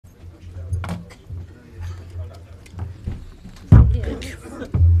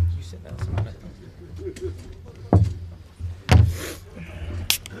sit down somewhere.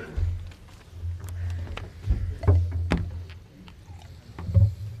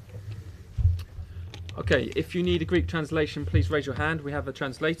 Okay, if you need a Greek translation, please raise your hand. We have a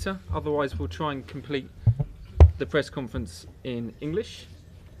translator. Otherwise, we'll try and complete the press conference in English.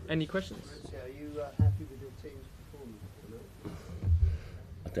 Any questions? Are you happy with your team's performance?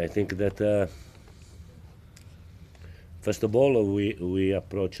 But I think that first of all we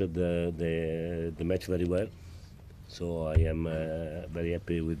approached the match very well. So I am very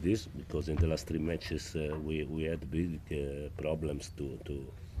happy with this, because in the last 3 matches we had big problems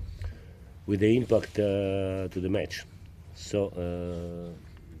with the impact to the match. So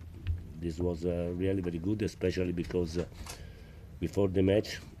this was really very good, especially because before the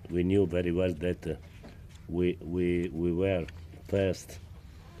match we knew very well that we were first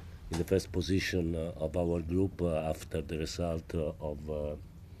in the first position of our group after the result of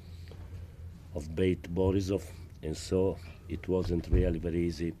Bate Borisov, and so it wasn't really very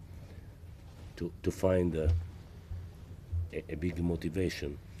easy to find a big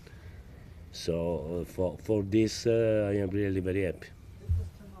motivation. So for this I am really very happy. Does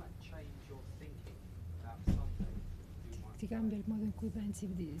tonight change your thinking about Sunday? Ti cambia il modo in cui pensi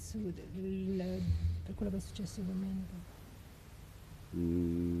per quello che è successo domenica?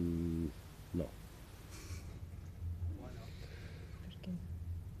 No. Why not? Perché?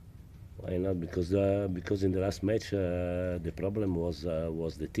 Why not? Because in the last match the problem was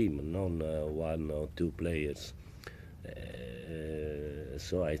the team, not 1 or 2 players.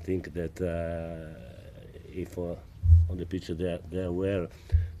 So I think that if on the pitch there were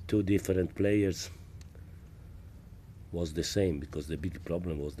 2 different players, was the same, because the big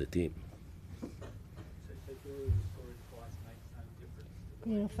problem was the team. So Giroud scoring twice makes no difference?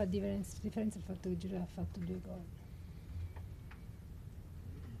 Quindi non fa differenza il fatto che Giroud ha fatto 2 gol.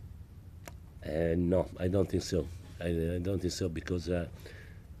 No, I don't think so. I don't think so, because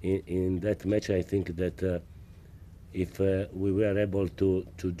in that match I think that if we were able to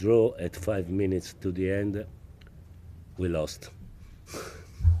draw at 5 minutes to the end, we lost. How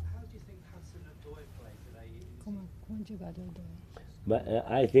do you think Hudson-Odoi played today? Come ha giocato Odoi? But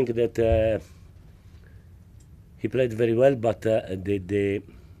I think that he played very well, but the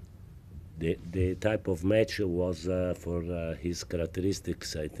type of match was for his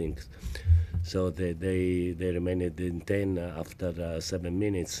characteristics, I think. So they remained in 10 after 7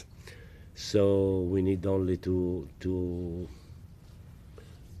 minutes. So we need only to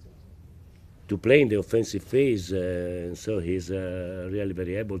play in the offensive phase. So he's really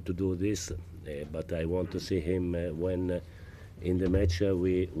very able to do this. But I want to see him when in the match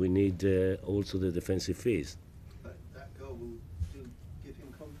we need also the defensive phase. That goal will give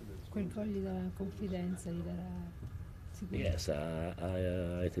him confidence. Quel gol gli darà confidenza, gli darà sicurezza. Yes,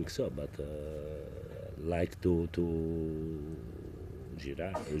 I think so. But like to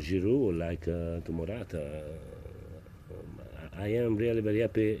Giroud, like to Morata, I am really very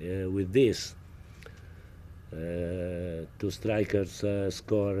happy with this. 2 strikers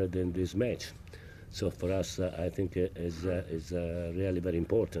scored in this match. So for us, I think is really very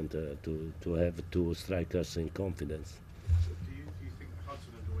important to have 2 strikers in confidence. So do you think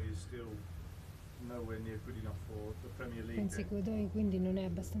Hudson-Odoi is still nowhere near good enough for the Premier League? Pensi che Odoi quindi non è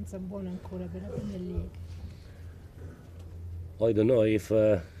abbastanza buono ancora per la Premier League? I don't know if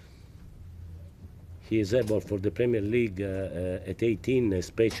he is able for the Premier League at 18,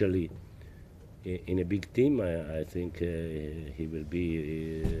 especially in a big team. I think he will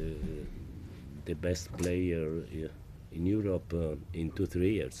be the best player in Europe in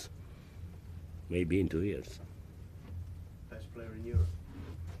 2-3 years, maybe in 2 years. Best player in Europe.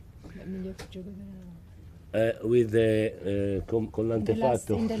 Il miglior giocatore Con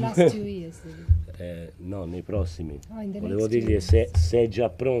l'antefatto. in the last 2 years. No, nei prossimi. In the Volevo next 2 dirgli years. se è già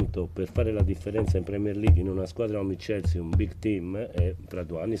pronto per fare la differenza in Premier League in una squadra come Chelsea, un big team, tra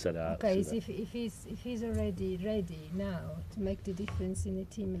 2 anni sarà. Okay, so if he's already ready now to make the difference in a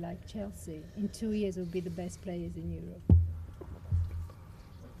team like Chelsea, in 2 years will be the best players in Europe.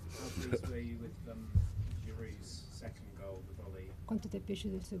 How pleased were you with Giroud's second goal, the volley? Quanto ti è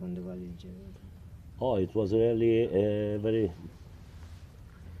piaciuto il secondo gol di Giroud? Oh, it was really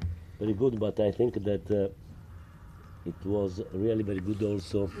very good, but I think that it was really very good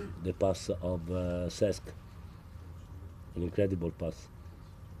also the pass of Cesc, an incredible pass.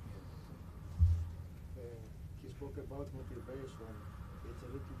 You spoke about motivation. It's a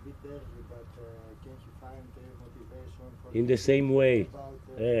little bit early, but can't you find motivation for In the same way, about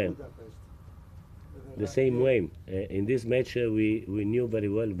Budapest? the same way. In this match, we knew very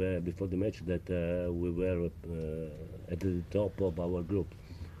well before the match that we were at the top of our group.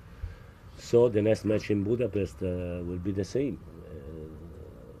 So the next match in Budapest will be the same,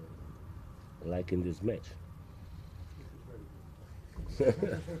 like in this match.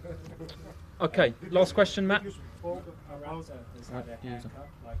 Okay, last question, Matt. Morata has had a haircut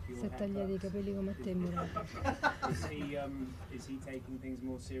like your Si è tagliati i haircut. capelli come a te, Morata. Is he taking things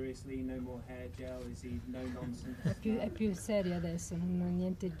more seriously? No more hair gel? Is he no nonsense? È più serio adesso, non ha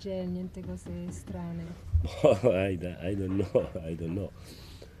niente gel, niente cose strane. I don't know.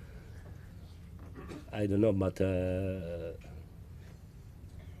 I don't know, but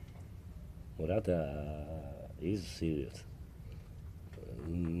Morata is serious.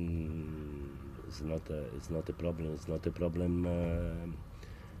 It's not a problem. It's not a problem.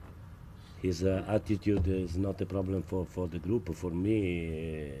 His attitude is not a problem for the group. For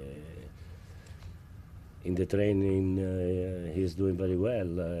me, in the training, he's doing very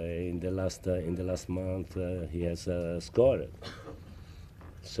well. In the last month, he has scored.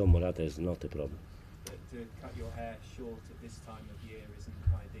 So Morata is not a problem. To cut your hair short at this time of year isn't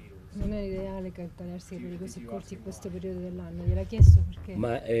ideal. Non è ideale tagliarsi i capelli così corti in questo periodo dell'anno. Gliel'ha chiesto perché?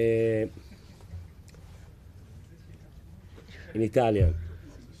 Ma in Italia,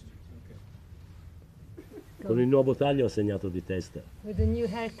 con il nuovo taglio ho segnato di testa. With the new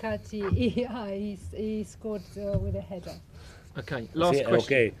haircut, he scored with a header. Okay, last Sì,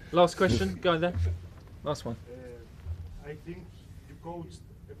 question. okay. Last question, go there. Last one. I think you coached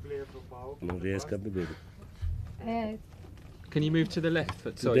a player from PAOK. Non riesco a vedere. Can you move to the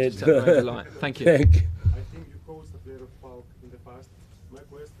left? Sorry, The- just turn over the light. Thank you. Thank you. I think you coached a player of PAOK in the past. My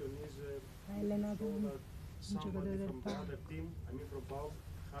question is, Ha allenato so un that somebody giocatore del from the PAOK. other team, I mean from PAOK,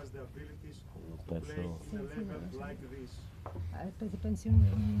 has the abilities to perso- play in a Sì, sì, level sì. like this. Pensi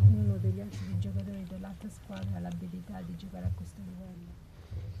uno degli altri giocatori dell'altra squadra ha l'abilità di giocare a questo livello?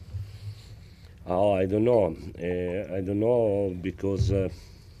 Oh, I don't know. I don't know because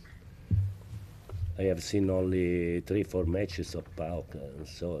I have seen only 3-4 matches of PAOK,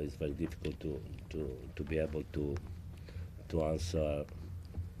 so it's very difficult to be able to answer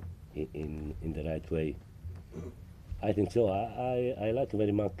in the right way. I think so. I like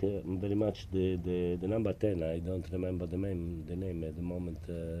very much the number 10. I don't remember the name at the moment.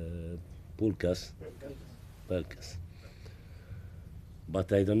 Pulkas.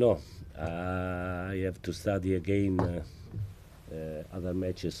 But I don't know. I have to study again other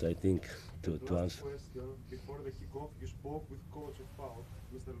matches, I think, to Last answer. question, before the kickoff, you spoke with coach of PAOK,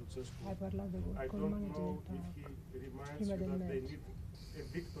 Mr. Lucescu. Hai parlato I col don't manager know del if PAOK. he reminds Prima you del that they match. need a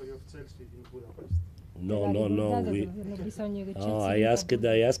victory of Chelsea in Budapest. No. Che hanno bisogno che Oh, Chelsea I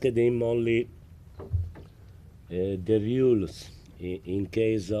vinca asked him only the rules in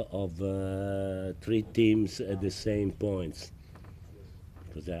case of 3 teams at the same points.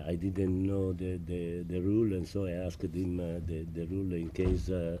 Because I didn't know the rule, and so I asked him the rule in case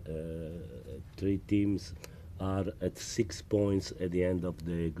 3 teams are at 6 points at the end of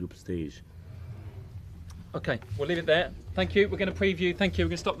the group stage. Okay, we'll leave it there. Thank you. We're going to preview. Thank you.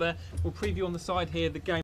 We're going to stop there. We'll preview on the side here the game.